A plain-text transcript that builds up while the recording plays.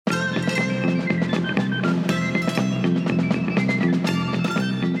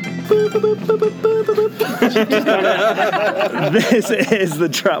This is the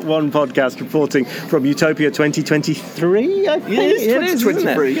Trap One podcast reporting from Utopia 2023. I think it is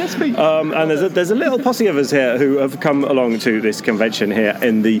 2023. Yes, and there's a little posse of us here who have come along to this convention here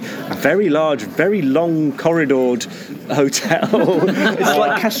in the very large, very long corridored hotel. It's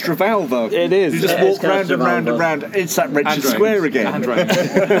like Castroval, though. It is. You just walk round and round and round. It's that wretched square again.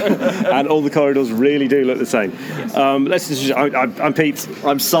 And all the corridors really do look the same. I'm Pete.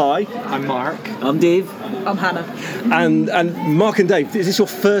 I'm Si. I'm Mark. I'm Dave. I'm Hannah. And Mark and Dave, is this your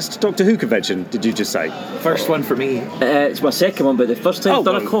first Doctor Who convention, did you just say? First one for me. It's my second one, but the first time I've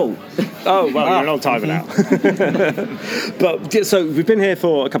done a call. Oh, well, you're an old timer now. But, so, we've been here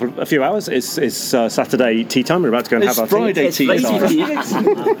for a few hours. It's Saturday tea time. We're about to go and have our Friday tea time.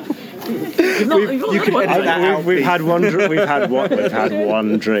 We've had one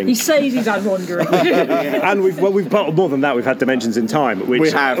drink. He says he's had one drink. And we've got more than that. We've had Dimensions in Time,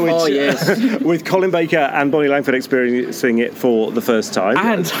 which yes. with Colin Baker and Bonnie Langford experiencing it for the first time,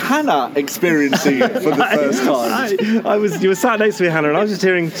 and Hannah experiencing it for the first time. You were sat next to me, Hannah, and I was just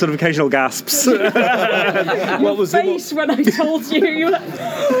hearing sort of occasional gasps. What was your face when I told you? You were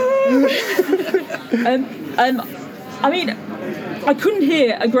I mean, I couldn't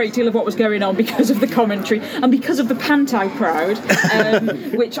hear a great deal of what was going on because of the commentary and because of the Panto crowd,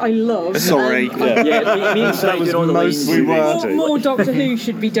 which I love. Sorry. Me and Sam did on the line. More Doctor Who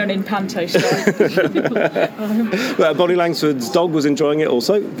should be done in Panto style. Bonnie Langford's dog was enjoying it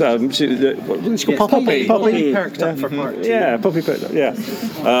also. She's called Poppy. Poppy perked up for part 2. Yeah, Poppy perked up, yeah.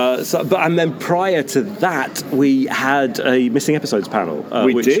 And then prior to that, we had a missing episodes panel.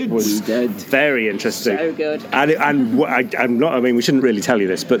 Which was very interesting. So good. We shouldn't really tell you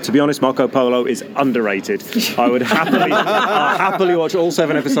this, but to be honest, Marco Polo is underrated. I would happily watch all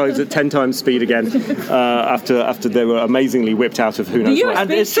 7 episodes at 10 times speed again after they were amazingly whipped out of who knows what.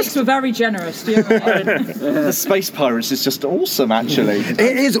 The USB sticks were very generous. The Space Pirates is just awesome, actually. It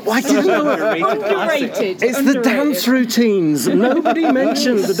is. I didn't know it. Underrated. It's the dance routines. Nobody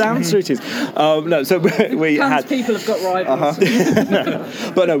mentioned the dance routines. We had people have got rivals.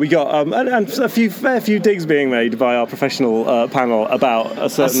 But no, we got and a fair few digs being made by our professional panel about a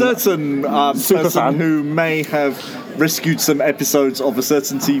certain person who may have rescued some episodes of a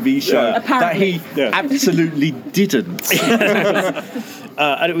certain TV show that he absolutely didn't.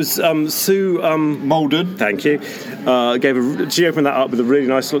 And it was Sue Malden. Thank you. She opened that up with a really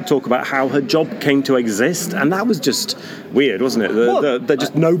nice talk about how her job came to exist, and that was just weird, wasn't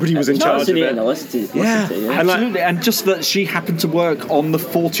it? Nobody was in charge of it. Absolutely. And just that she happened to work on the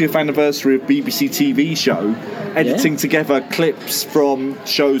 40th anniversary of BBC TV show, editing together clips from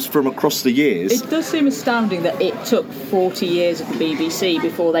shows from across the years. It does seem astounding that it took 40 years of the BBC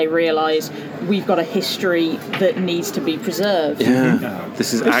before they realised we've got a history that needs to be preserved. Yeah.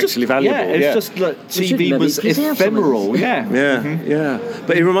 This is actually valuable. Yeah, it's just that TV was ephemeral. Yeah.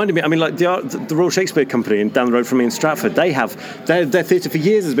 But it reminded me, like the Royal Shakespeare Company down the road from me in Stratford, their theatre for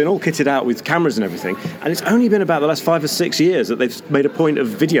years has been all kitted out with cameras and everything, and it's only been about the last 5 or 6 years that they've made a point of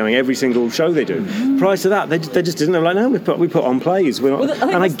videoing every single show they do. Prior to that, they just didn't. They're like, no, we put on plays.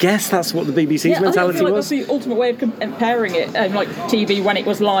 I guess that's what the BBC's mentality was. That's the ultimate way of comparing it. Like TV when it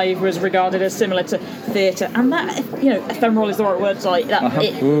was live was regarded as similar to theatre, and that ephemeral is the right word. Like that,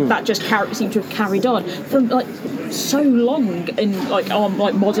 that just seemed to have carried on from like so long in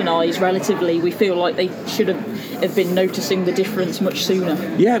modernised relatively. We feel like they should have been noticing the difference much sooner.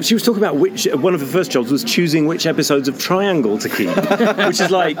 Yeah, she was talking about one of her first jobs was choosing which episodes of Triangle to keep, which is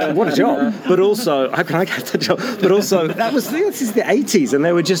like, what a job. But also, how can I get that job? But also, this is the 80s, and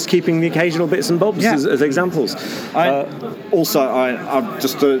they were just keeping the occasional bits and bobs as examples. I've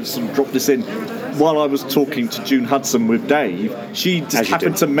just sort of dropped this in. While I was talking to June Hudson with Dave, she just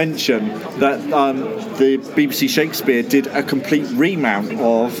happened to mention that the BBC Shakespeare did a complete remount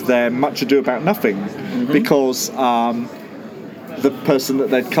of their Much Ado About Nothing because the person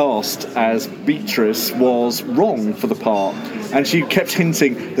that they'd cast as Beatrice was wrong for the part, and she kept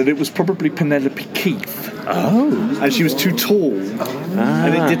hinting that it was probably Penelope Keith. And she was too tall,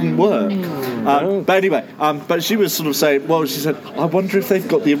 and it didn't work. But anyway, but she was sort of saying, she said, I wonder if they've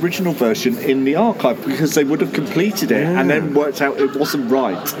got the original version in the archive, because they would have completed it and then worked out it wasn't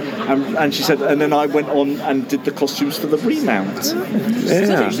right. And she said, and then I went on and did the costumes for the remount.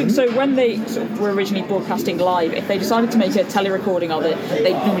 So when they were originally broadcasting live, if they decided to make a tele-recording of it,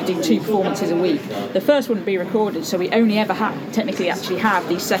 they'd normally do 2 performances a week. The first wouldn't be recorded, so we only ever technically actually have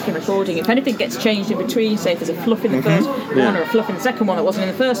the second recording. If anything gets changed in between, say if there's a fluff in the first one or a fluff in the second one that wasn't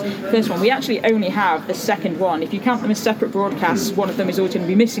in the first one, we actually only have the second one. If you count them as separate broadcasts, one of them is always going to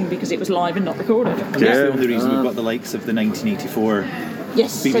be missing because it was live and not recorded. That's the only reason we've got the likes of the 1984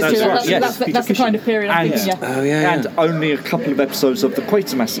 Yes, so That's true. right, yes. That's the kind of period I'm thinking. Yeah. Oh yeah. And only a couple of episodes of the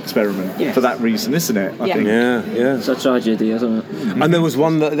Quatermass experiment for that reason, isn't it? I Yeah. think. Yeah. It's a tragedy, isn't it? And there was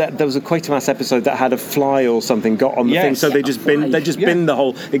one that there was a Quatermass episode that had a fly or something got on the Yes. thing, so they just binned the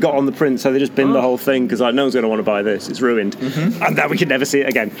whole. It got on the print, so they just binned the whole thing because like no one's going to want to buy this. It's ruined, and now we could never see it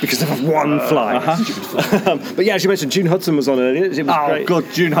again because of one fly. But yeah, as you mentioned, June Hudson was on it. It was great. God,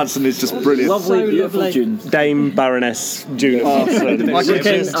 June Hudson is just brilliant. Lovely, So beautiful lovely. June. Dame Baroness June Hudson. I could Looking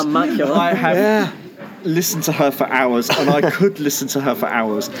just- immaculate. I have listened to her for hours, and I could listen to her for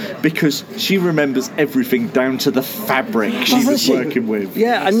hours because she remembers everything down to the fabric she was working with.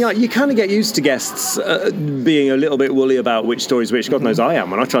 Yeah, and you kind of get used to guests being a little bit woolly about which story's which. God knows I am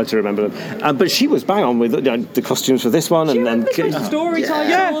when I try to remember them. But she was bang on with the costumes for this one, and then Story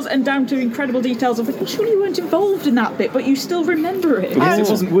titles and down to incredible details of like, surely you weren't involved in that bit, but you still remember it. Because it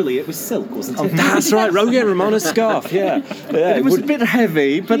wasn't woolly, it was silk, wasn't it? that's right. Ramona's scarf. Yeah, It was a bit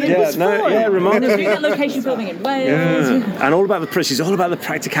heavy, but it was fine. Ramona's. Doing that location filming in Wales. And all about she's all about the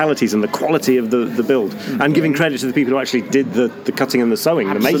practicalities and the quality of the build, and giving credit to the people who actually did the cutting and the sewing,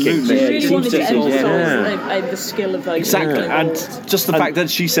 the making. Absolutely. She really wanted to Yeah. emphasise the skill of those Exactly, people and involved. just the fact that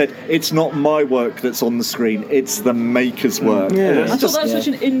she said it's not my work that's on the screen; it's the maker's work. Yeah. It's I thought just- that was such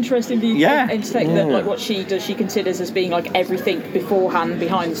an interesting view. Yeah. And to take that, like what she does, she considers as being like everything beforehand,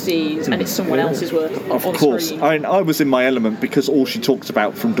 behind the scenes, and it's someone else's work Of on course, screen. I was in my element because all she talked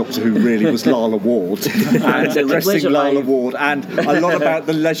about from Doctor Who really was Lala Ward and dressing Leisure Lala Hive. Ward, and a lot about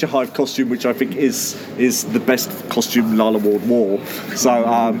the Leisure Hive costume, which I think is the best costume Lala Ward wore. So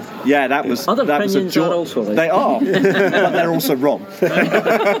that was Other that was a opinions joy. are also like- They are, but they're also wrong.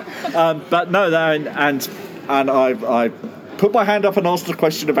 But no, and I put my hand up and asked a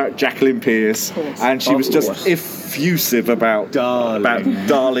question about Jacqueline Pierce, and she was Of just course. effusive about Darling.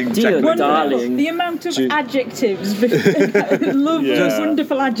 darling Dear Jacqueline. Wonderful. Darling. The amount of adjectives, lovely,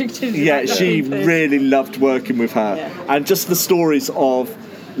 wonderful adjectives. Yeah, about she Jacqueline Pierce. really loved working with her, Yeah. and just the stories of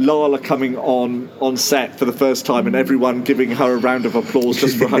Lala coming on set for the first time and everyone giving her a round of applause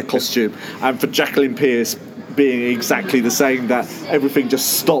just for her costume, and for Jacqueline Pierce being exactly the same, that everything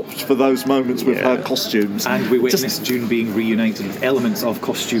just stopped for those moments with her costumes. And we Just- witnessed June being reunited with elements of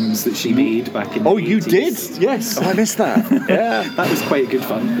costumes that she made back in the Oh, you 80s. did? Yes. I missed that. Yeah. That was quite good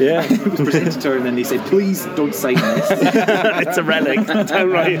fun. Yeah. It was presented to her and then they said, please don't sign this. It's a relic. Don't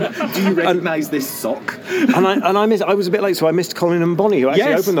write. Do you recognise this sock? And I was a bit late, so I missed Colin and Bonnie, who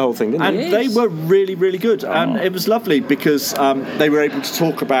actually opened the whole thing, didn't and they? they were really, really good. And it was lovely because they were able to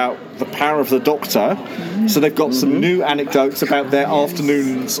talk about the power of the Doctor. So they've got some new anecdotes about their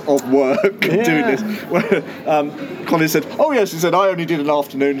afternoons of work doing this. Where, Colin said, "Oh yes," he said, "I only did an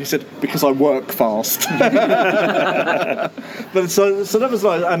afternoon." He said, "Because I work fast." But so that was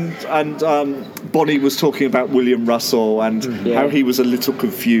nice. And Bonnie was talking about William Russell and how he was a little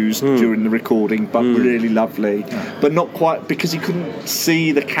confused during the recording, but really lovely. But not quite, because he couldn't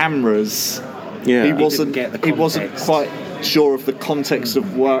see the cameras. Yeah. He wasn't. get the He wasn't context. quite sure of the context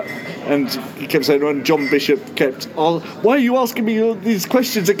of work, and he kept saying, and John Bishop kept, "Why are you asking me all these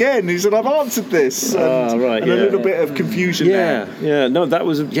questions again?" He said, "I've answered this." And, right, and a yeah. little bit of confusion there. Yeah. No, that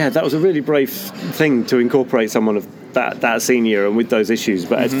was a really brave thing to incorporate someone of that senior and with those issues,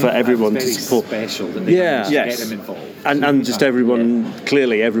 but for everyone It to was very support. special that they Yeah. managed to Yes. get him involved. And just everyone,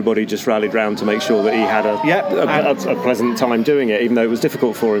 clearly everybody just rallied round to make sure that he had a pleasant time doing it, even though it was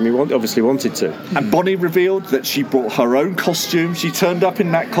difficult for him. He obviously wanted to. And Bonnie revealed that she brought her own costume. She turned up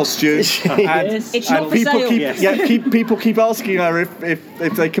in that costume, and, It's and not for people sale. people keep asking her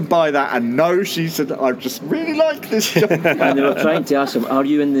if they can buy that. And no, she said, "I just really like this jumper." And they were trying to ask him, are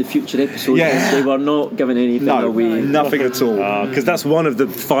you in the future episodes? Yes. They were not giving anything No, away. nothing at all. Because that's one of the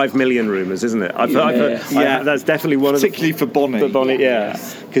 5 million rumours, isn't it? I've heard, Yeah. that's definitely one of Particularly for Bonnie. the Bonnie, yeah,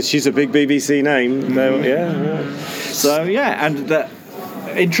 because she's a big BBC name. Yeah. So and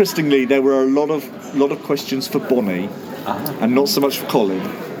interestingly, there were a lot of questions for Bonnie, and not so much for Colin.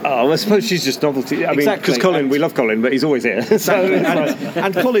 Oh, I suppose she's just novelty. I mean, Exactly. because Colin, we love Colin, but he's always here. So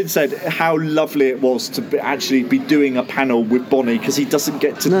And Colin said how lovely it was to actually be doing a panel with Bonnie, because he doesn't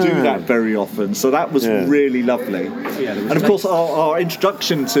get to do that very often. So that was really lovely. And of course, our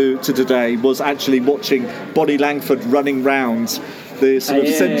introduction to today was actually watching Bonnie Langford running round the sort of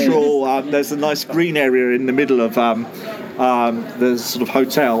central. There's a nice green area in the middle of the sort of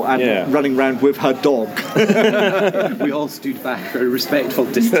hotel, and running around with her dog. We all stood back for a respectful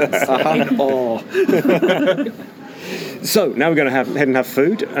distance in awe. So now we're going to head and have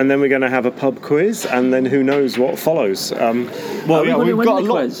food, and then we're going to have a pub quiz, and then who knows what follows. Well, Are we going to we've win got the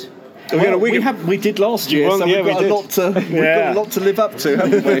a lot. quiz? We did last year, so we've got a lot to live up to,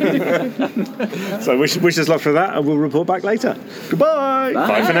 haven't we? So wish us luck for that, and we'll report back later. Goodbye.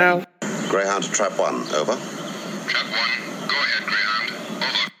 Bye for now. Greyhound to Trap 1, over. Trap 1, go ahead,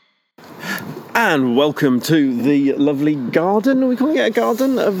 Greyhound, over. And welcome to the lovely garden. Are we calling it a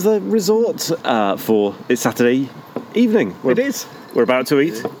garden of the resort for it's Saturday evening? It is. We're about to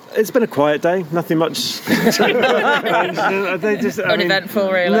eat. It's been a quiet day. Nothing much.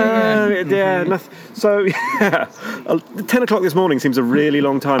 Uneventful, really. No, nothing. So, 10 o'clock this morning seems a really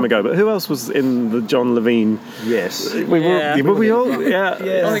long time ago. But who else was in the John Levine? Yes. Were we all? Yeah.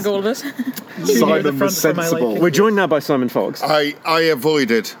 I think all of us. Simon was sensible. We're joined now by Simon Fox. I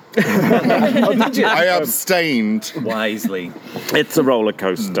avoided. I abstained. Wisely. It's a roller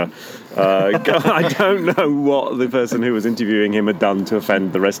coaster. I don't know what the person who was interviewing him had done to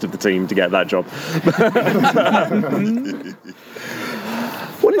offend the rest of the team to get that job.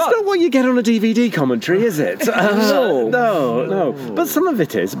 Well, it's not what you get on a DVD commentary, is it? No. But some of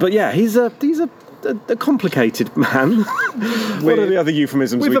it is. But yeah, he's a complicated man. What are the other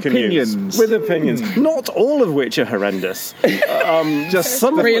euphemisms we can use? With opinions. Not all of which are horrendous. Just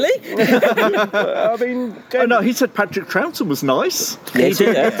some. Really? I mean, no, he said Patrick Troughton was nice. Yeah, he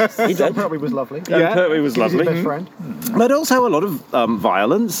did. He did. Pertwee was lovely. Pertwee was lovely. His best friend. But also a lot of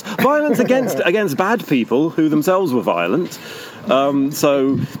violence against bad people who themselves were violent.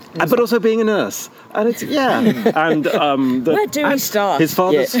 But also being a nurse, and it's and where do we start? His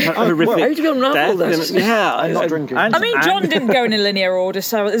father's horrific. How do we unravel death. this? And not drinking. I mean, John didn't go in a linear order,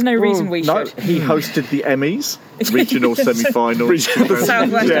 so there's no reason we No, should. he hosted the Emmys, regional semi-finals.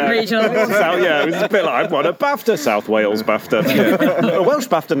 Southwestern Regional. It was a bit like I won a BAFTA, South Wales BAFTA, a Welsh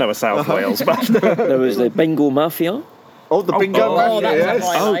BAFTA, no, a South Wales BAFTA. There was the Bingo Mafia. Oh, the bingo. Oh, that was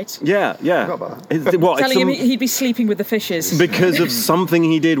a highlight. Yeah. Telling him he'd be sleeping with the fishes. Because of something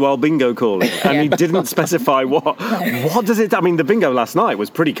he did while bingo calling, and he didn't specify what. What does it? I mean, the bingo last night was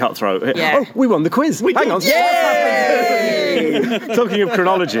pretty cutthroat. Yeah. Oh, we won the quiz. Hang on. Yay! Talking of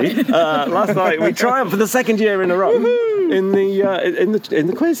chronology, last night we triumphed for the second year in a row in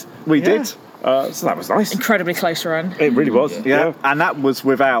the quiz. We did. So that was nice. Incredibly close run. It really was. Yeah, and that was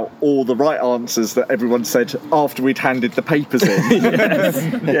without all the right answers that everyone said after we'd handed the papers in.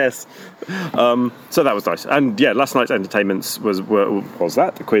 Yes. So that was nice. And yeah, last night's entertainments was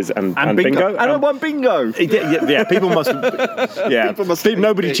that the quiz and bingo. And I won bingo. People must.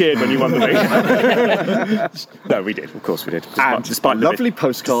 Nobody cheered when you won the bingo. No, we did. Of course, we did. Despite lovely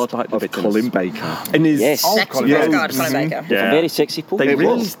postcard of Colin Baker. In his Sexy postcard of Colin Baker. Yeah. Very sexy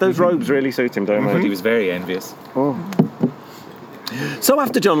pose. Those robes really suit him, don't they? He was very envious. So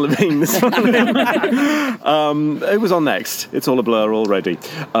after John Levine this morning, it was on next. It's all a blur already.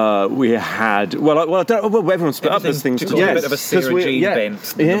 We had everyone split up as things. Took a bit of a Sarah Jane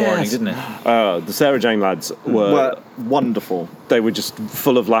bent in the morning, didn't it? The Sarah Jane lads were wonderful. They were just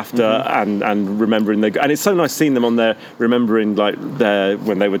full of laughter and remembering and it's so nice seeing them on there remembering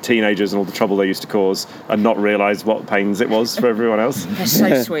when they were teenagers and all the trouble they used to cause and not realise what pains it was for everyone else. They're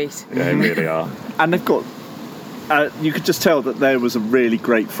so sweet. Yeah, they really are. And they've got. You could just tell that there was a really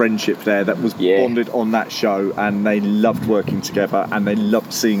great friendship there that was bonded on that show, and they loved working together and they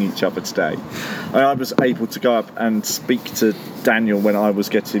loved seeing each other today. I was able to go up and speak to Daniel when I was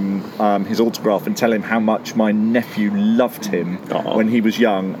getting his autograph and tell him how much my nephew loved him when he was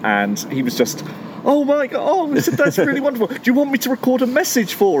young, and he was just, oh my God, that's really wonderful. Do you want me to record a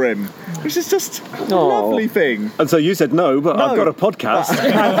message for him? Which is just a lovely thing. And so you said no, but I've got a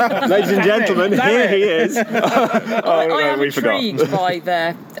podcast. Ladies and gentlemen, here he is. I am intrigued by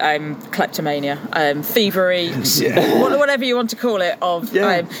their kleptomania, thievery, whatever you want to call it, of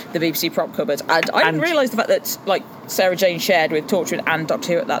the BBC prop cupboard. And I didn't realise the fact that Sarah Jane shared with Torchwood and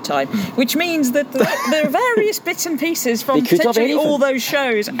Doctor Who at that time, which means that there are various bits and pieces from potentially all those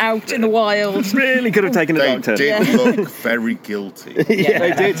shows out in the wild. Really could have taken a doctor. They did look very guilty.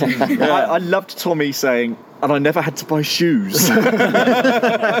 Yeah, they did. I loved Tommy saying, and I never had to buy shoes. You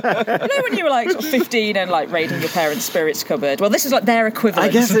know when you were sort of 15 and raiding your parents' spirits cupboard? Well, this is their equivalent.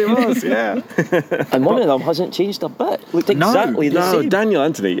 I guess it was, yeah. And one of them hasn't changed a bit. Looked exactly the same. No, Daniel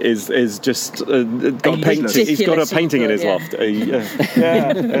Anthony is just got a painting. He's got a painting in his loft. And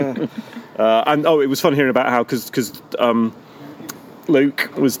it was fun hearing about how because Luke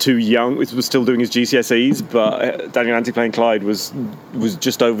was too young, was still doing his GCSEs, but Daniel Anthony playing Clyde was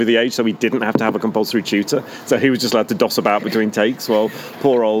just over the age, so he didn't have to have a compulsory tutor. So he was just allowed to doss about between takes, while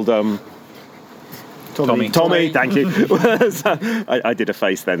poor old Tommy, thank you. I did a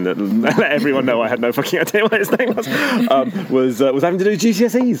face then that let everyone know I had no fucking idea what his name was having to do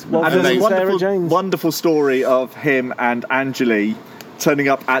GCSEs. And there's a wonderful story of him and Angeli turning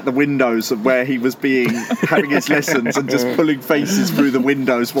up at the windows of where he was having his lessons and just pulling faces through the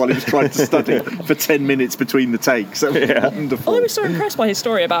windows while he was trying to study for 10 minutes between the takes. It was wonderful. I was so impressed by his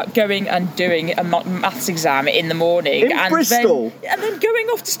story about going and doing a maths exam in the morning in Bristol, and then going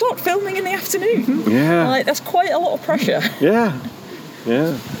off to start filming in the afternoon. Yeah, like that's quite a lot of pressure. Yeah.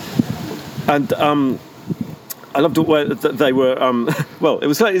 And I loved where they were. Well,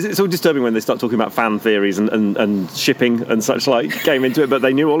 it's all disturbing when they start talking about fan theories and shipping and such like came into it, but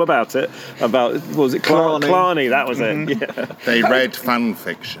they knew all about it. About what was it Clarny? That was it. Yeah. They read fan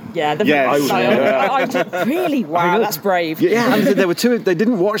fiction. Yeah. Yes. Really? Wow, that's brave. Yeah, and there were two. They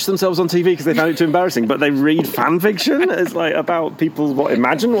didn't watch themselves on TV because they found it too embarrassing, but they read fan fiction. It's like about people.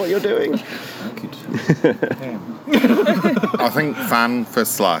 Imagine what you're doing. I think fan for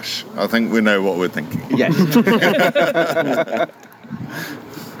Slash. I think we know what we're thinking. Yes.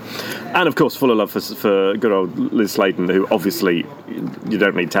 And of course, full of love for good old Liz Sladen, who obviously you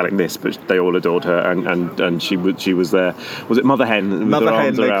don't need telling this, but they all adored her, and she was there. Was it Mother Hen? Mother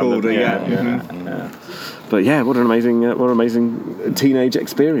Hen, they called her. Yeah. But yeah, what an amazing teenage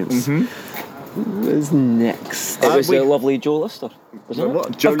experience. Who's next? It was the lovely Joe Lister, wasn't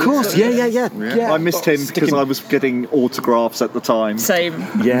it? Joe Of course, Lister? yeah. I missed him because I was getting autographs at the time. Same.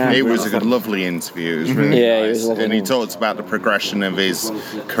 Yeah, It was a lovely interview. It was really Yeah, it nice. was lovely. And he talked about the progression of his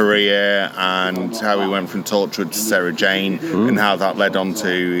career and how he went from Torchwood to Sarah Jane and how that led on to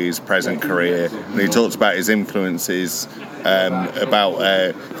his present career. And he talked about his influences, about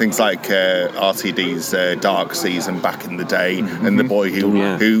things like RTD's Dark Season back in the day, and the boy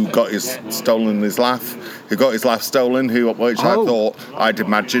who got his laugh stolen, which I thought I'd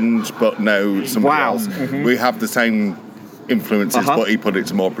imagined, but no, somebody else. We have the same influences, but he put it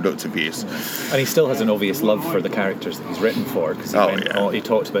to more productive use. And he still has an obvious love for the characters that he's written for, because he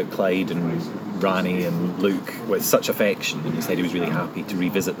talked about Clyde and Rani and Luke with such affection, and he said he was really happy to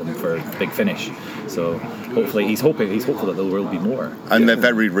revisit them for Big Finish. So hopefully he's hopeful that there will be more. And they're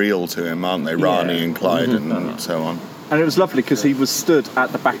very real to him, aren't they? Rani and Clyde and so on. And it was lovely because he was stood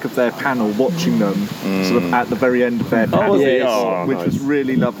at the back of their panel watching them sort of at the very end of their panel, which was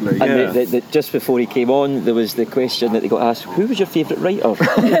really lovely. And just before he came on, there was the question that they got asked, who was your favourite writer?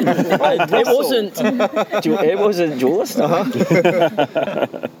 And it wasn't Joe Lister.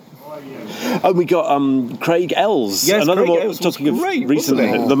 Oh, we got Craig Ells. Yes, another Craig one. Ells was Talking great, of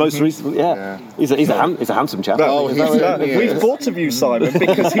recent, the most recent. Yeah. He's a handsome chap. We thought of you, Simon,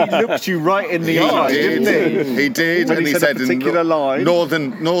 because he looked you right in the eye, didn't he? He did, When and he he said said a particular line.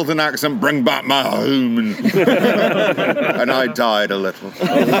 Northern accent, bring back my home, and I died a little.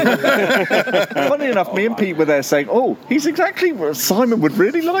 Funny enough, me and Pete were there saying, "Oh, he's exactly what Simon would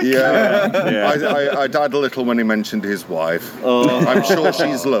really like." I died a little when he mentioned his wife. I'm sure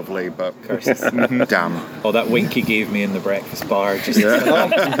she's lovely, but damn. Oh, that wink he gave me in the breakfast bar, just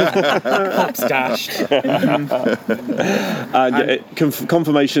pops dashed.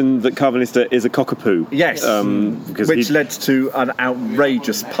 Confirmation that Carvanista is a cockapoo. Yes, which led to an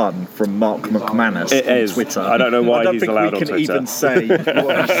outrageous pun from Mark McManus on Twitter. I don't know why he's allowed on Twitter. I don't think we can even say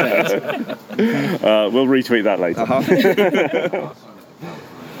what he said. We'll retweet that later.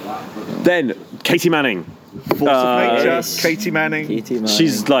 Then, Katie Manning. Force of nature, Katie Manning.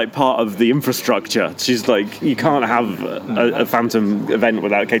 She's like part of the infrastructure. She's like, you can't have a Phantom event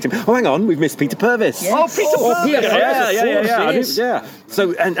without Katie. Oh, hang on, we've missed Peter Purvis. Yes. Oh, Peter Purvis! Yeah.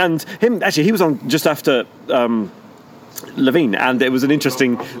 So and him actually, he was on just after Levine, and it was an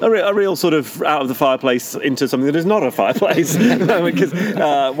interesting, a real sort of out of the fireplace into something that is not a fireplace, because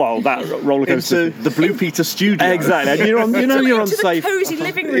that roller coaster, into the Blue Peter studio, exactly. And you're on the safe, cozy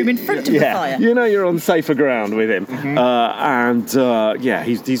living room in front of the fire. You know you're on safer ground with him,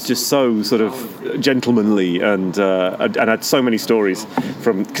 he's just so sort of gentlemanly and had so many stories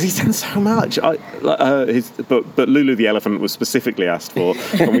from, because he's done so much. But Lulu the elephant was specifically asked for,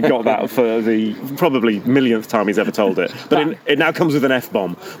 and we got that for the probably millionth time he's ever told it. But it now comes with an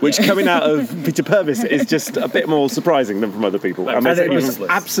F-bomb, which coming out of Peter Purvis is just a bit more surprising than from other people. And it was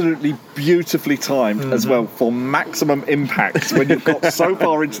absolutely beautifully timed as well for maximum impact when you've got so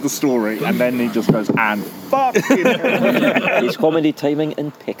far into the story, and then he just goes, and fucking his comedy timing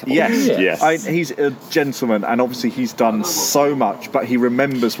impeccable. Yes. He's a gentleman, and obviously he's done so much, but he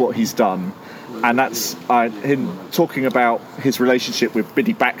remembers what he's done. And that's him talking about his relationship with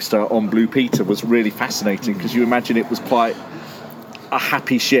Biddy Baxter on Blue Peter was really fascinating, because you imagine it was quite a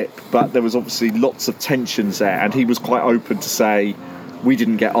happy ship, but there was obviously lots of tensions there, and he was quite open to say we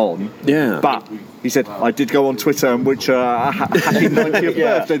didn't get on. Yeah. But he said, I did go on Twitter and wish a happy 90th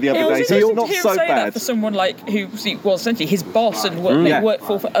birthday the other day, so it's not so say bad. That for someone like who was essentially his boss and worked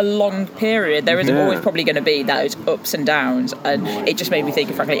for a long period, there is always probably going to be those ups and downs, and it just made me think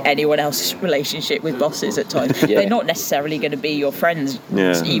of, frankly, anyone else's relationship with bosses at times. They're not necessarily going to be your friends,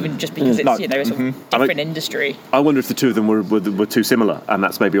 even just because it's it's a different industry. I wonder if the two of them were too similar, and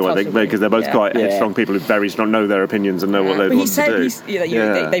that's maybe why because they're both quite strong people who very strong, know their opinions and know what they want to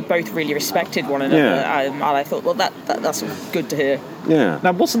do. They both really respected one another, and I thought, well, that's good to hear. Yeah.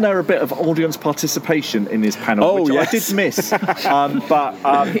 Now, wasn't there a bit of audience participation in his panel, which I did miss, but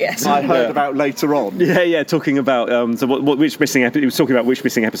I heard about later on? Yeah, talking about which missing episode. He was talking about which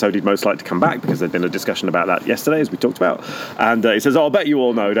missing episode he'd most like to come back, because there'd been a discussion about that yesterday, as we talked about. And he says, "Oh, I bet you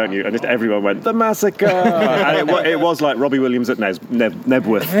all know, don't you?" And just everyone went, "The Massacre!" And it was like Robbie Williams at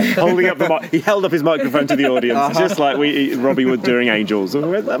Nebworth holding up the mic. He held up his microphone to the audience, just like Robbie would during Angels. And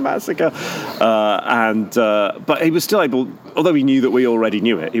we went, "The Massacre!" But he was still able, although he knew that we already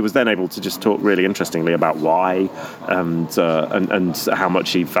knew it, he was then able to just talk really interestingly about why and how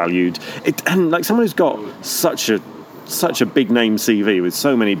much he valued it. And like someone who's got such a big name CV with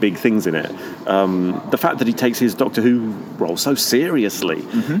so many big things in it, the fact that he takes his Doctor Who role so seriously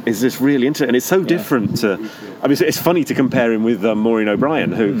is just really interesting, and it's so different to. I mean, it's funny to compare him with Maureen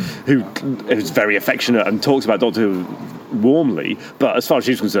O'Brien, who is very affectionate and talks about Doctor Who warmly, but as far as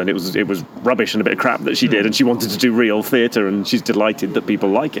she's concerned, it was rubbish and a bit of crap that she did, and she wanted to do real theatre, and she's delighted that people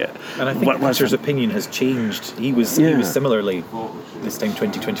like it. And I think Watcher's opinion has changed. He was similarly this time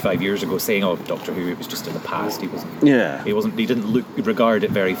 20-25 years ago saying, "Oh, Doctor Who, it was just in the past." He didn't regard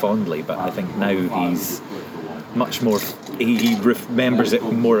it very fondly, but I think now he's much more. He remembers it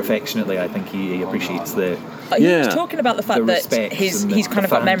more affectionately. I think he appreciates the. He was talking about the fact that he's kind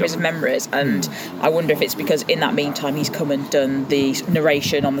of got memories of memories, and I wonder if it's because in that meantime he's come and done the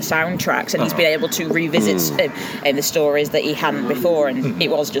narration on the soundtracks, and he's been able to revisit the stories that he hadn't before, and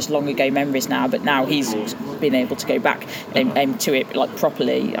it was just long ago memories now, but now he's been able to go back to it like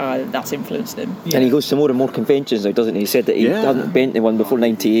properly. That's influenced him. And he goes to more and more conventions now, doesn't he? He said that he hadn't been to one before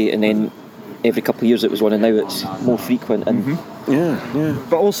 '98, and then every couple of years it was one, and now it's more frequent. And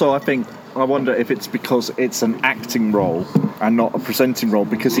But also, I wonder if it's because it's an acting role and not a presenting role,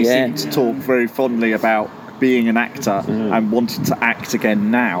 because he seems to talk very fondly about being an actor and wanting to act again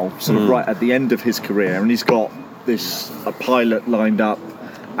now, sort of right at the end of his career, and he's got a pilot lined up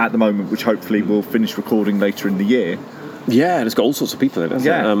at the moment, which hopefully will finish recording later in the year. Yeah, and it's got all sorts of people in it,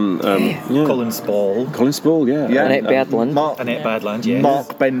 hasn't it? Colin Spall, Annette Badland, Annette Badland, yes.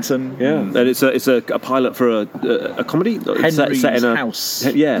 Mark Benton, and it's a pilot for a comedy set in a house,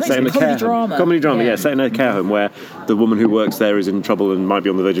 set in a comedy drama, set in a care home where the woman who works there is in trouble and might be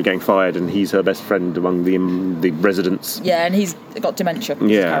on the verge of getting fired, and he's her best friend among the residents. Yeah, and he's got dementia.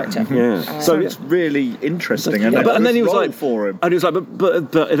 His character. Yeah, so it's really interesting. And then he was like, for him. and he was like,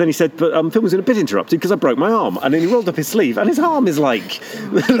 but then he said, film was in a bit interrupted because I broke my arm, and then he rolled up his sleeve, and his arm is like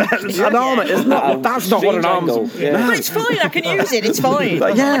an arm. It's not. That's not what an arm's. But it's fine. I can use it. It's fine.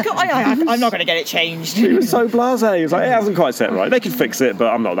 I'm not going to get it changed. He was so blasé. He was like, it hasn't quite set right. They can fix it,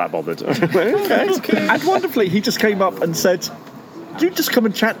 but I'm not that bothered. Okay. And wonderfully, he just came up and said, "You just come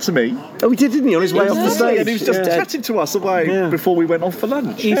and chat to me." Oh, he didn't he? On his way off the stage, and he was just chatting to us away before we went off for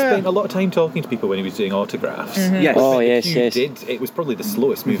lunch. He spent a lot of time talking to people when he was doing autographs. Yes. Oh yes. It was probably the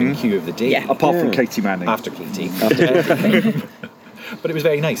slowest moving queue of the day. Apart from Katie Manning. After Katie. But it was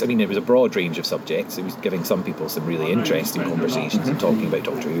very nice. I mean, it was a broad range of subjects. It was giving some people some really interesting conversations and talking about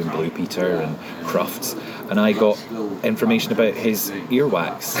Doctor Who and Blue Peter and Crufts. And I got information about his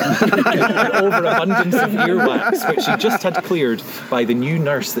earwax. Overabundance of earwax, which he just had cleared by the new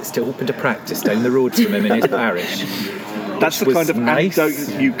nurse that's still open to practice down the road from him in his parish. That's the kind of anecdote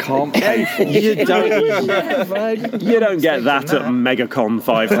you can't pay for. You don't get that at Megacon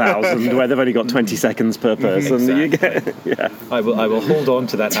 5000, where they've only got 20 seconds per person. Exactly. You get, I will hold on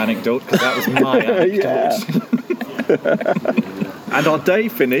to that anecdote because that was my anecdote. And our day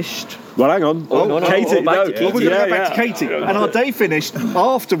finished. Well, hang on. No. Katie. We're going to go back to Katie. And our day finished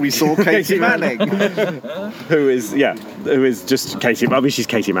after we saw Katie Manning. who is just Katie. I mean, she's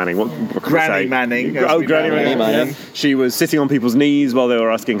Katie Manning. What can Granny I say? Manning. Granny Manning. Yeah. She was sitting on people's knees while they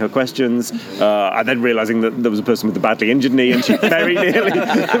were asking her questions, and then realising that there was a person with a badly injured knee, and she very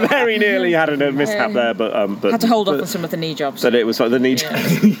nearly had a mishap there. But had to hold off on some of the knee jobs. But it was like the knee jobs.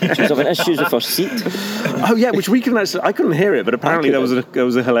 She was having issues with her seat. Oh yeah, which we couldn't actually. I couldn't hear it, but apparently there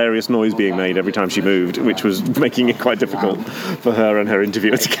was a hilarious noise being made every time she moved, which was making it quite difficult for her and her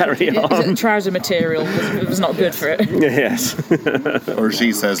interviewer to carry on. Trouser material was not good for it. Yes. Or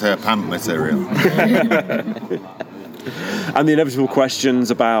she says her pant material. And the inevitable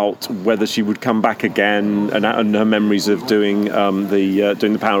questions about whether she would come back again, and her memories of doing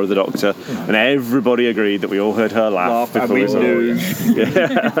the Power of the Doctor, and everybody agreed that we all heard her laugh before and we knew.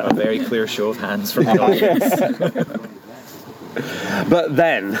 A very clear show of hands from the audience. But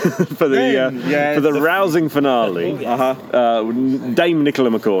then, for the rousing finale, Dame Nicola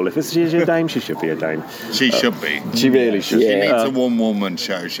McCall. If she's a dame, she should be a dame. She should be. She really should. She needs a one-woman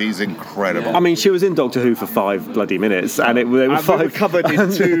show. She's incredible. I mean, she was in Doctor Who for 5 bloody minutes, and they were 5 covered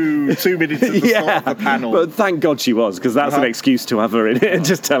in 2 minutes at the start of the panel. But thank God she was, because that's an excuse to have her in it,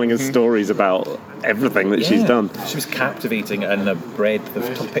 just telling us stories about everything that she's done. She was captivating, and a breadth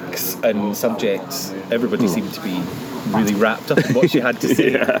of topics and subjects. Everybody seemed to be really wrapped up in what she had to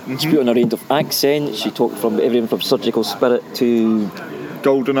say. She put on a range of accents. She talked from everything from Surgical Spirit to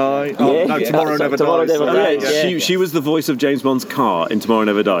GoldenEye. Tomorrow Never Dies. She was the voice of James Bond's car in Tomorrow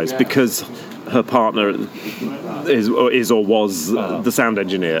Never Dies because her partner is or was the sound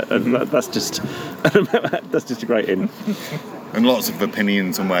engineer, and that's just a great in. And lots of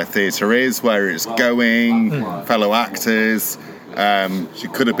opinions on where theatre is, where it's going, fellow actors. She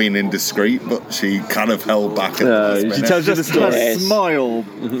could have been indiscreet, but she kind of held back at the last minute. She tells you the story. Her smile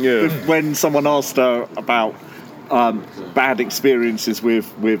when someone asked her about bad experiences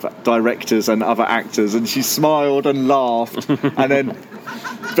with directors and other actors, and she smiled and laughed, and then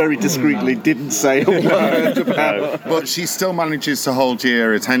very discreetly didn't say a word about. But she still manages to hold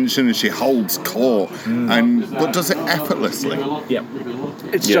your attention, and she holds court, but does it effortlessly. Yeah,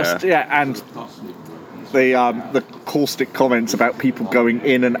 it's just and. The caustic comments about people going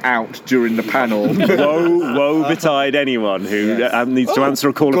in and out during the panel. Woe betide anyone who needs to answer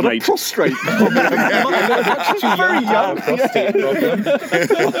a call of nature. Prostrate. very young.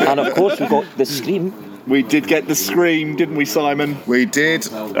 and of course we got the scream. We did get the scream, didn't we, Simon? We did.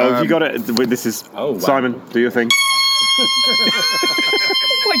 Have you got it? This is Simon. Do your thing.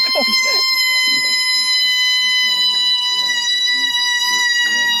 Oh my God.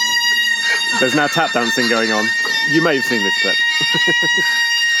 There's now tap dancing going on. You may have seen this clip.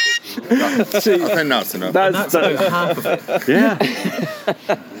 I think that's enough. That's about half of it. Yeah.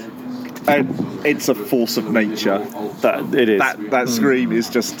 And it's a force of nature. It is. That scream is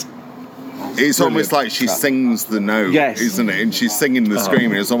just... It's brilliant. Almost like she sings the note, isn't it? And she's singing the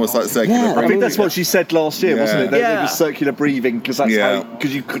screaming. It's almost like circular breathing. I think that's what she said last year, wasn't it? It was circular breathing, because that's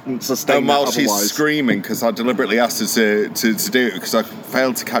because you couldn't sustain that otherwise. She's screaming, because I deliberately asked her to do it, because I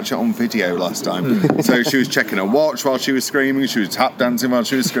failed to catch it on video last time. So she was checking her watch while she was screaming, she was tap dancing while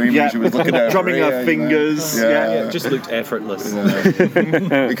she was screaming, she was looking at her drumming her fingers. It just looked effortless.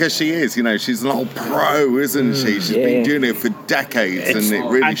 Because she is, she's an old pro, isn't she? She's been doing it for decades, and it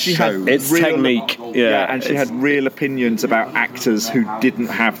really shows. It's technique. And she had real opinions about actors who didn't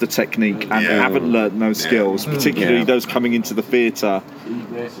have the technique and haven't learned those skills, particularly those coming into the theatre.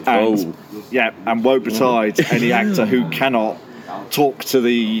 And woe betide any actor who cannot talk to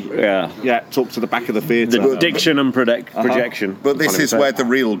the back of the theatre. The diction and projection. But this is where the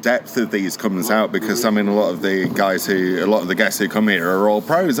real depth of these comes out, because a lot of the guests who come here are all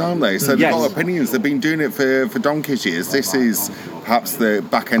pros, aren't they? So they've got opinions. They've been doing it for donkey's years. This is perhaps the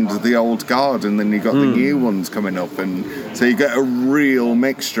back end of the old guard, and then you've got the new ones coming up, and so you get a real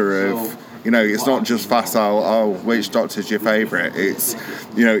mixture of. It's not just facile, which Doctor's your favourite? It's,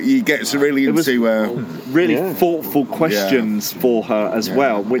 you get to really into... really thoughtful questions for her as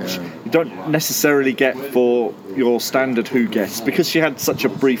well, which you don't necessarily get for your standard Who guests, because she had such a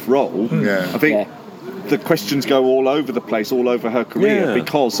brief role. I think the questions go all over the place, all over her career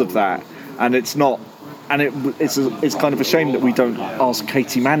because of that, and it's not... And it's kind of a shame that we don't ask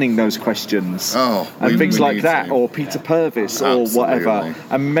Katie Manning those questions and things like that, or Peter Purvis or whatever.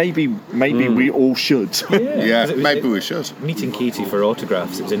 And maybe we all should. Maybe we should. Meeting Katie for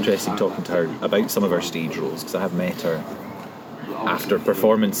autographs, it was interesting talking to her about some of her stage roles, because I have met her after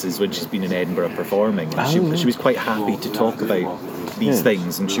performances when she's been in Edinburgh performing, and she was quite happy to talk about these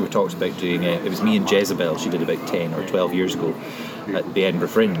things. And she talked about doing it was Me and Jezebel she did about 10 or 12 years ago at the Edinburgh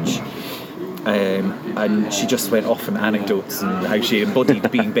Fringe. And she just went off on anecdotes and how she embodied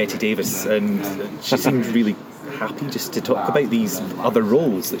being Betty Davis, and she seemed really happy just to talk about these other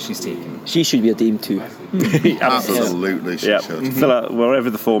roles that she's taken. She should be a dame too. Absolutely, she should. Fill out wherever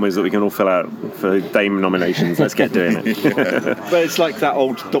the form is that we can all fill out for Dame nominations. Let's get doing it. But it's like that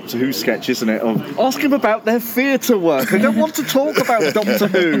old Doctor Who sketch, isn't it? Of ask them about their theatre work. They don't want to talk about Doctor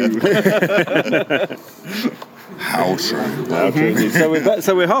Who. How true.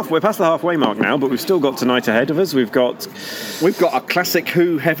 We're past the halfway mark now, but we've still got tonight ahead of us. We've got a classic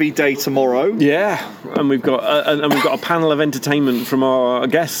Who heavy day tomorrow. Yeah, and we've got a panel of entertainment from our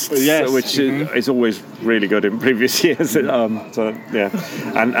guests, which is always really good in previous years. And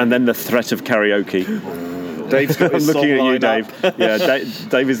then the threat of karaoke. Dave's got his I'm looking song at you, lined Dave. up. Yeah,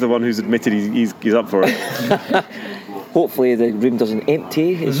 Dave is the one who's admitted he's up for it. Hopefully the room doesn't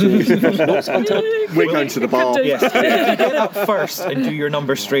empty as soon as the first notes enter. We're going to the bar. Yes, if you get up first and do your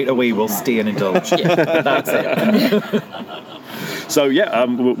number straight away, we'll stay and indulge. That's it. So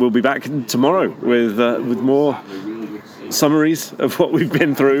we'll be back tomorrow with more summaries of what we've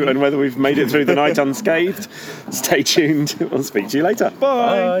been through and whether we've made it through the night unscathed. Stay tuned. We'll speak to you later.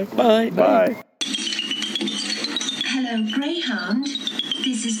 Bye. Bye. Bye. Hello, Greyhound.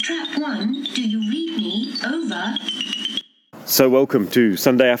 This is Trap 1. Do you read me? Over. So welcome to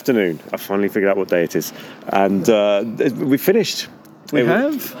Sunday afternoon. I finally figured out what day it is. And we finished. We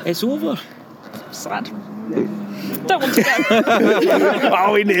have? It's over. Sad. Don't want to go.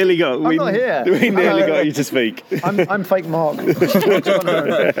 Oh, we nearly got. I'm not here. We nearly got you to speak. I'm fake Mark.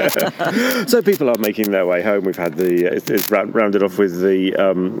 So people are making their way home. We've had it's rounded off with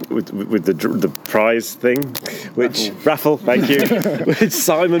the prize thing, which raffle. Thank you. Which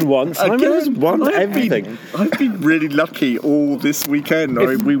Simon won. Simon has won everything. I've been really lucky all this weekend.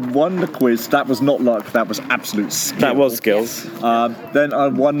 We won the quiz. That was not luck. That was absolute skill. That was skills. Then I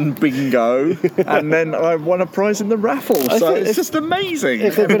won bingo, and then I won a prize in the raffle. So it's just amazing.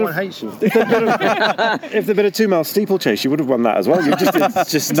 Everyone hates you. If there'd been a 2-mile steeplechase, you would have won that as well. You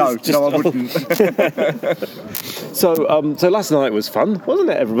just No, I wouldn't. So last night was fun, wasn't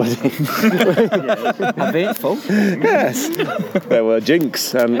it, everybody? Eventful. Yes. There were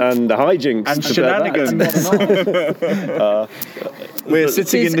jinx and hijinks. And shenanigans. We're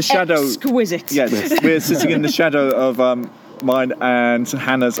sitting in the shadow. Exquisite. Yes, we're sitting in the shadow of mine and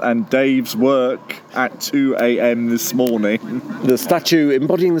Hannah's and Dave's work at 2 a.m. this morning. The statue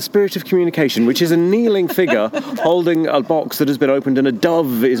embodying the spirit of communication, which is a kneeling figure holding a box that has been opened, and a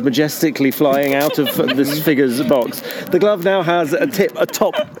dove is majestically flying out of this figure's box. The glove now has at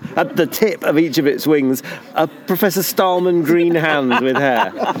the tip of each of its wings, a Professor Stahlman green hand with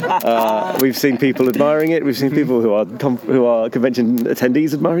hair. We've seen people admiring it. We've seen people who are convention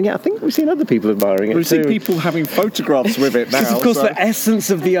attendees admiring it. I think we've seen other people admiring it. We've seen people having photographs with it now. Because of course the essence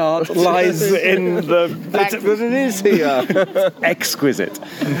of the art lies in the fact that it is here. Exquisite.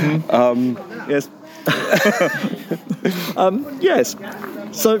 Yes. Yes.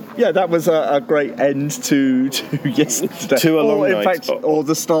 So that was a great end to yesterday. To a long in night. fact, or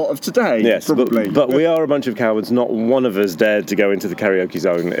the start of today. Yes, probably. But we are a bunch of cowards. Not one of us dared to go into the karaoke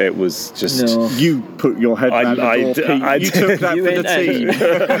zone. It was just you put your head around the door, Pete. You took that for the team.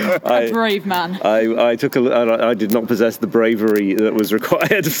 A brave man. I did not possess the bravery that was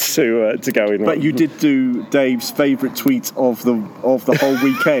required to go in. But you did do Dave's favourite tweet of the whole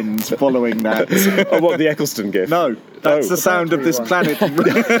weekend following that. Oh, what, the Eccleston gift? No, that's the sound of this planet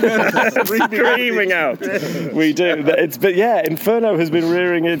screaming out. We do. Inferno has been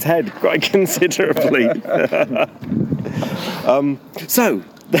rearing its head quite considerably. So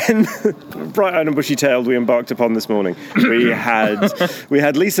then, bright-eyed and bushy-tailed, we embarked upon this morning. We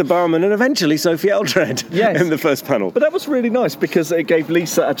had Lisa Barman and eventually Sophie Eldred in the first panel. But that was really nice because it gave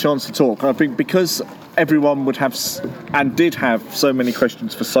Lisa a chance to talk. I think because everyone would have and did have so many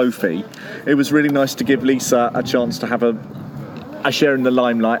questions for Sophie, it was really nice to give Lisa a chance to have a share in the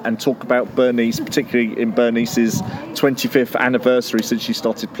limelight and talk about Bernice, particularly in Bernice's 25th anniversary since she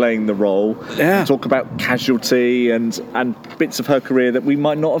started playing the role. Yeah. Talk about Casualty and bits of her career that we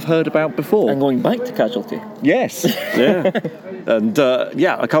might not have heard about before. And going back to Casualty. Yes. Yeah. And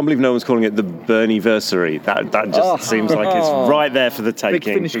I can't believe no one's calling it the Bernie-versary. That just seems like it's right there for the taking. Big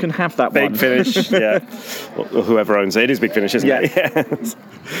Finish can have that Big one. Finish, yeah. Or whoever owns it. It is Big Finish, isn't it? Yes.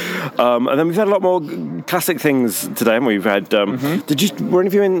 And then we've had a lot more classic things today, haven't we? We've had... were any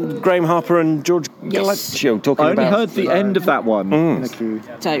of you in Graham Harper and George Galaccio talking about... I only heard the end of that one.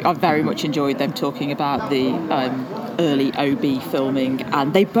 So I very much enjoyed them talking about the early OB filming,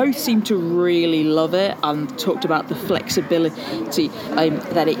 and they both seemed to really love it and talked about the flexibility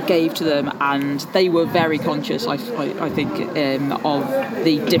that it gave to them, and they were very conscious, I think, of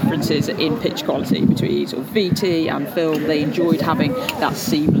the differences in pitch quality between sort of VT and film. They enjoyed having that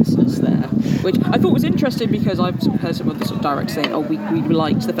seamlessness there, which I thought was interesting because I've sort of heard some of the sort of directors saying, we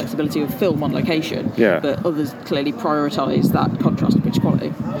liked the flexibility of film on location, but others clearly prioritise that contrast in pitch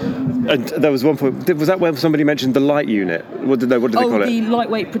quality. And there was one point. Was that when somebody mentioned the light unit? What did they call it? The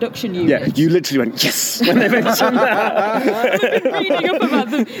lightweight production unit. Yeah, you literally went yes when they mentioned that. I've been reading up about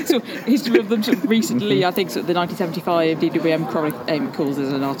the sort of history of them recently. I think sort of the 1975 DWM calls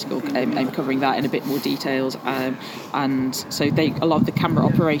as an article covering that in a bit more details. And so a lot of the camera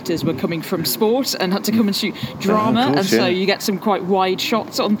operators were coming from sport and had to come and shoot drama, so you get some quite wide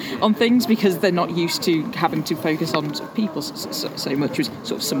shots on things because they're not used to having to focus on sort of people so much, was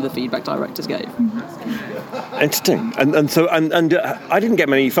sort of some of the feedback directors gave. Interesting. And I didn't get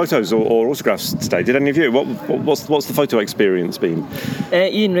many photos or autographs today. Did any of you? What's the photo experience been?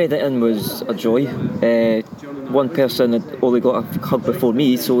 Ian Reddington was a joy. One person had only got a hug before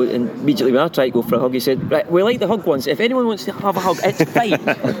me, so immediately when I tried to go for a hug, he said, "Right, we like the hug ones. If anyone wants to have a hug, it's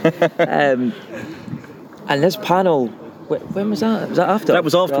fine." And this panel, when was that? Was that after? That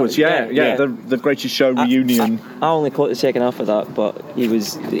was afterwards, yeah. The Greatest Show reunion. I only caught the second half of that, but he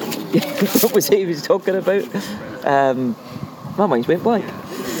was what was he was talking about? My mind went blank.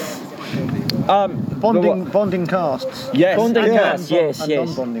 Bonding casts. Yes. Bonding casts, yes.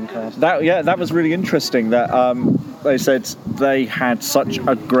 Non-bonding casts. That was really interesting. That they said they had such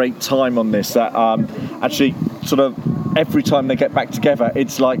a great time on this that actually sort of every time they get back together,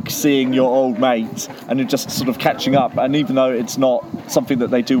 it's like seeing your old mate and you're just sort of catching up. And even though it's not something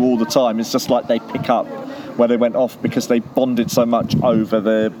that they do all the time, it's just like they pick up where they went off because they bonded so much over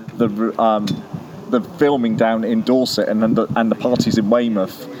the filming down in Dorset and the parties in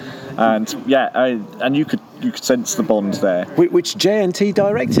Weymouth. And and you could sense the bond there. Which JNT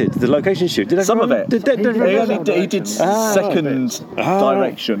directed the location shoot. Did some of it? He did second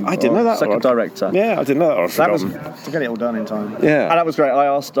direction. I didn't know that. Second director. Yeah, I didn't know that. That was to get it all done in time. Yeah, and that was great. I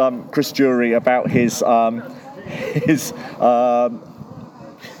asked Chris Jury about his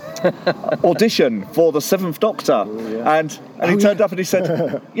audition for the Seventh Doctor, and he turned up and he said,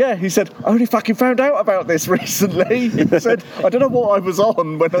 I only fucking found out about this recently. He said, I don't know what I was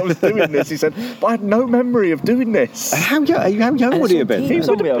on when I was doing this. He said, but I had no memory of doing this. How young would he have been?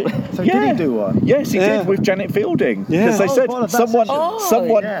 So did he do one? Yes, he did with Janet Fielding. Because they said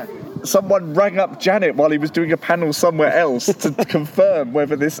someone rang up Janet while he was doing a panel somewhere else to confirm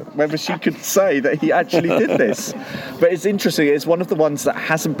whether she could say that he actually did this. But it's interesting, it's one of the ones that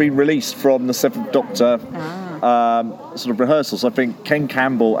hasn't been released from the Seventh Doctor sort of rehearsals. I think Ken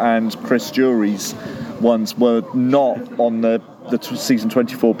Campbell and Chris Jury's ones were not on the season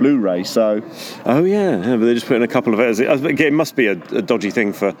 24 Blu-ray, so but they just put in a couple of it. It must be a dodgy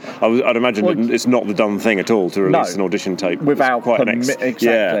thing for. I'd imagine it's not the done thing at all to release an audition tape without exactly.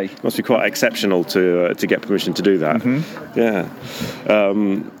 Yeah, must be quite exceptional to get permission to do that. Mm-hmm. Yeah,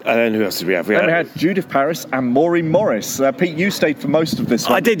 and then who else did we have? We had Judith Paris and Maureen Morris. Pete, you stayed for most of this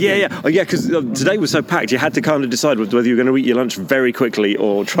one. I did, yeah, because today was so packed. You had to kind of decide whether you were going to eat your lunch very quickly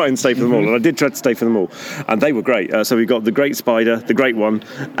or try and stay for them all. And I did try to stay for them all, and they were great. So we got the Great Spider, the Great One,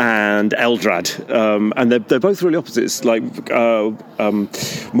 and Eldrad, and they're both really opposites. Like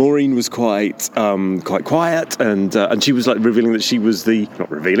Maureen was quite quiet, and she was like revealing that she was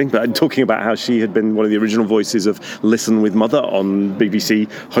not revealing, but talking about how she had been one of the original voices of Listen with Mother on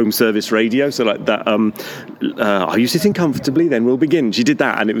BBC Home Service Radio. So like that, I used to think comfortably, then we'll begin. She did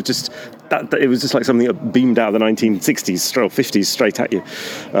that, and it was just that it was just like something that beamed out of the 1960s or 50s straight at you.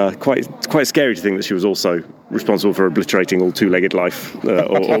 Quite scary to think that she was also responsible for obliterating all two-legged life,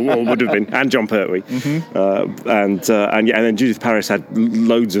 or would have been, and John Pertwee. Mm-hmm. And then Judith Paris had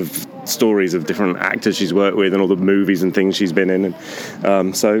loads of stories of different actors she's worked with and all the movies and things she's been in.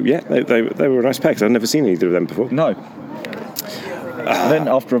 And they were a nice pair, 'cause I'd never seen either of them before. No. Then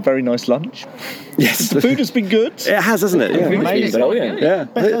after a very nice lunch. Yes, the food has been good. It has, hasn't it? Yeah.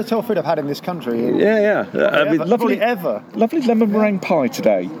 Best hotel food I've had in this country. Yeah. Lovely lemon meringue pie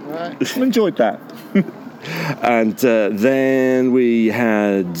today. I enjoyed that. And then we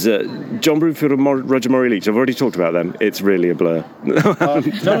had John Broomfield and Roger Murray Leach. I've already talked about them. It's really a blur. No,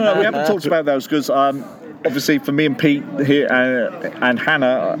 we haven't talked about those because obviously for me and Pete here and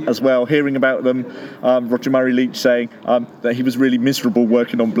Hannah as well, hearing about them, Roger Murray Leach saying that he was really miserable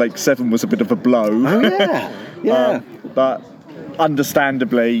working on Blake 7 was a bit of a blow. Oh, yeah. But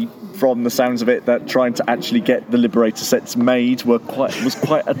understandably, from the sounds of it, that trying to actually get the Liberator sets made was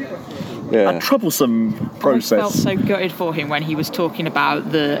quite a troublesome process. I felt so gutted for him when he was talking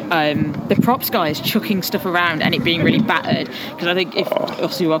about the props guys chucking stuff around and it being really battered, because I think if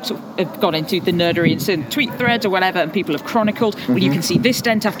obviously I've sort of gone into the nerdery and some tweet threads or whatever, and people have chronicled, well, you can see this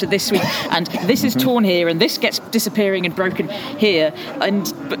dent after this week, and this is torn here, and this gets disappearing and broken here,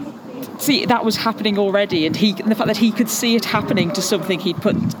 but see that was happening already, and the fact that he could see it happening to something he'd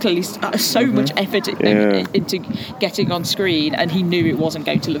put clearly so much effort into getting on screen, and he knew it wasn't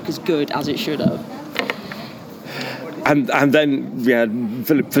going to look as good as it should have. And then we had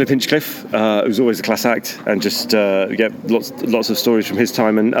Philip Hinchcliffe, who's always a class act, and just lots of stories from his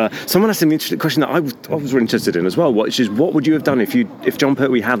time. And someone asked him the interesting question that I was really interested in as well, which is what would you have done if John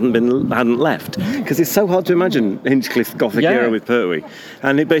Pertwee hadn't left? Because it's so hard to imagine Hinchcliffe Gothic era with Pertwee.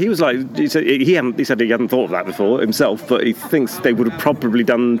 But he was like, he said he hadn't thought of that before himself, but he thinks they would have probably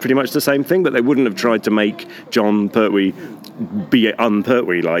done pretty much the same thing, but they wouldn't have tried to make John Pertwee be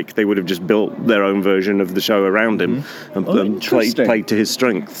un-Pertwee like. They would have just built their own version of the show around him. And played to his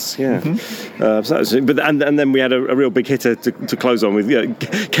strengths, and then we had a real big hitter to close on with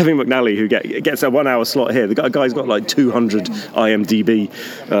Kevin McNally, who gets a 1 hour slot here. The guy's got like 200 IMDb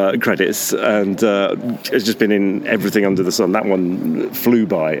credits, and has just been in everything under the sun. That one flew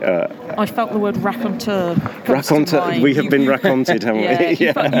by. I felt the word raconteur. We have been raconted, haven't we?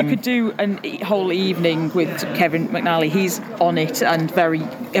 You could do a whole evening with Kevin McNally. He's on it and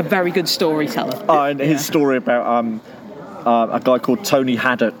a very good storyteller. And his story about a guy called Tony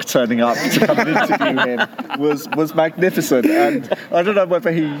Haddock turning up to come and interview him was magnificent, and I don't know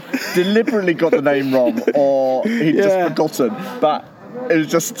whether he deliberately got the name wrong or he'd just forgotten, but it was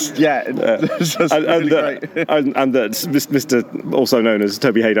just it was just really great. And that Mr. also known as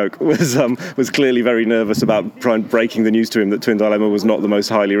Toby Haydock was clearly very nervous about breaking the news to him that Twin Dilemma was not the most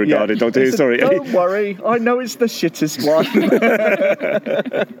highly regarded Doctor Who story. Don't worry, I know it's the shittest one.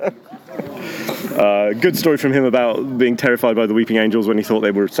 Good story from him about being terrified by the Weeping Angels when he thought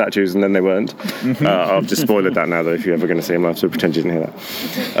they were statues and then they weren't. I've just spoiled that now, though. If you're ever going to see him, I'll have to pretend you didn't hear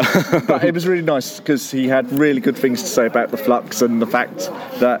that. But it was really nice because he had really good things to say about the Flux and the fact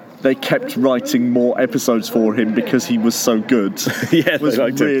that they kept writing more episodes for him because he was so good. Yeah, was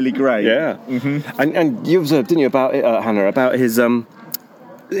really great. Yeah, and you observed, didn't you, about it, Hannah, about his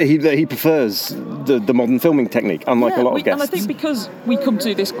he prefers the modern filming technique, unlike a lot of guests. And I think because we come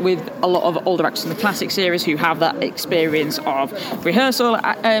to this with a lot of older actors in the classic series who have that experience of rehearsal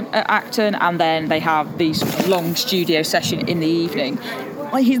acting, and then they have these long studio session in the evening.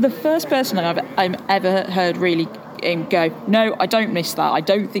 He's the first person I've ever heard really go, no, I don't miss that. I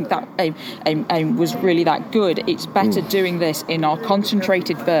don't think that was really that good. It's better doing this in our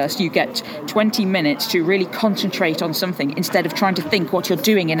concentrated burst. You get 20 minutes to really concentrate on something instead of trying to think what you're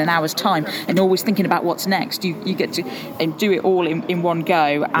doing in an hour's time and always thinking about what's next. You get to do it all in one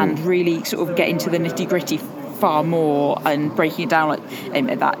go and really sort of get into the nitty-gritty far more and breaking it down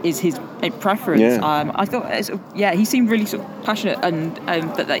like that is his preference. I thought he seemed really sort of passionate and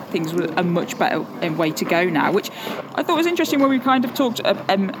that things were a much better way to go now, which I thought was interesting when we kind of talked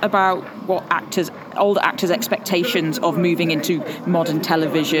about what older actors' expectations of moving into modern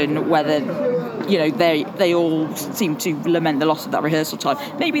television, whether they all seem to lament the loss of that rehearsal time.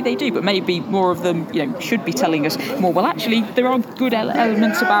 Maybe they do, but maybe more of them should be telling us more, well, actually there are good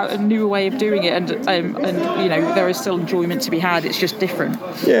elements about a newer way of doing it, and there is still enjoyment to be had. It's just different.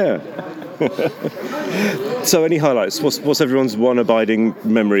 Yeah. So, any highlights? What's everyone's one abiding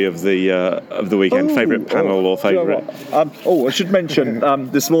memory of the weekend? Favourite panel or favourite? I should mention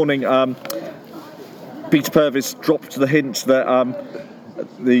this morning Peter Purvis dropped the hint that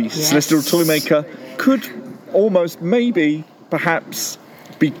the Celestial Toymaker could almost, maybe, perhaps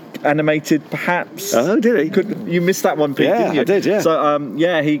be animated, perhaps. Oh, did he? You missed that one, Pete, didn't you? I did, yeah. So,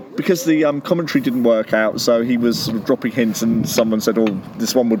 because the commentary didn't work out, so he was sort of dropping hints, and someone said,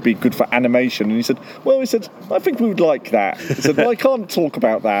 this one would be good for animation. And he said, I think we would like that. He said, I can't talk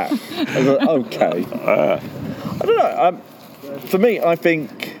about that. I was like, okay. I don't know. For me, I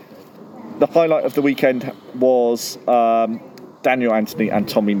think the highlight of the weekend was Daniel Anthony and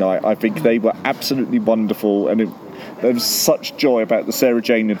Tommy Knight. I think they were absolutely wonderful, and there was such joy about the Sarah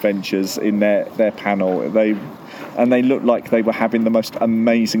Jane adventures in their panel. They looked like they were having the most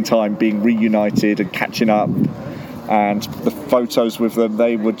amazing time being reunited and catching up. And the photos with them,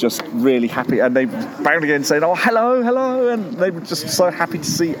 they were just really happy, and they bowed again saying, hello, and they were just so happy to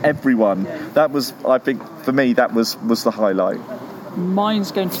see everyone. That was, I think, for me, that was the highlight.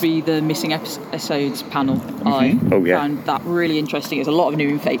 Mine's going to be the missing episodes panel. I found that really interesting. There's a lot of new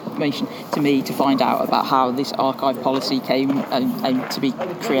information to me to find out about how this archive policy came to be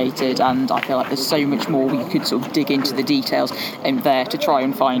created, and I feel like there's so much more we could sort of dig into the details there to try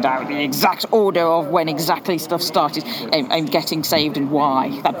and find out the exact order of when exactly stuff started and getting saved and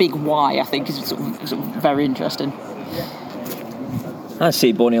why. That big why, I think, is sort of very interesting. I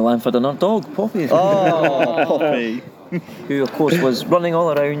say Bonnie Lanford and her dog, Poppy. Oh, Poppy. Who, of course, was running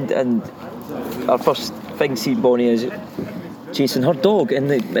all around, and our first thing seeing Bonnie is chasing her dog in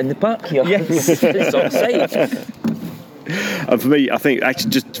the park here. Yes. It's on site. And for me, I think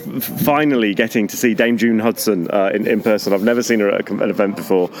actually just finally getting to see Dame June Hudson in person. I've never seen her at an event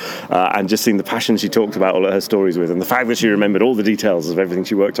before, and just seeing the passion she talked about all of her stories with, and the fact that she remembered all the details of everything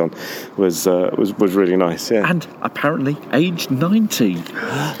she worked on was really nice. Yeah. And apparently aged 90.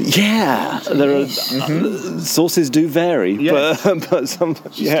 Yeah, there are sources do vary, Yes. but some.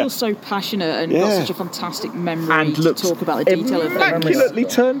 She's still so passionate and got such a fantastic memory And to looks talk about the detail of things. immaculately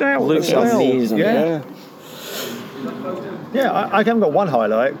turned out. Looks as well. amazing. Yeah. Yeah, I haven't got one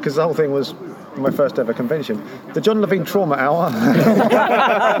highlight because the whole thing was my first ever convention. The John Levine Trauma Hour.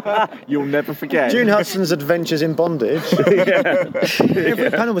 You'll never forget. June Hudson's Adventures in Bondage.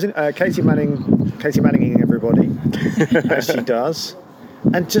 Every panel was in Katie Manninging everybody, as she does,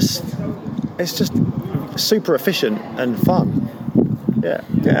 and it's just super efficient and fun.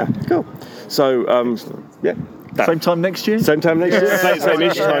 Yeah, cool. So, yeah. Same time next year? Same time next year.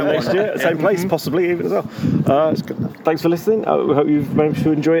 Same-ish time next year. Same place, possibly even as well. It's good. Thanks for listening. I hope you've managed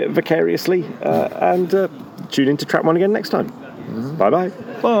to enjoy it vicariously, and tune in to Trap One again next time. Bye-bye.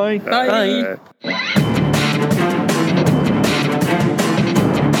 Bye. Bye.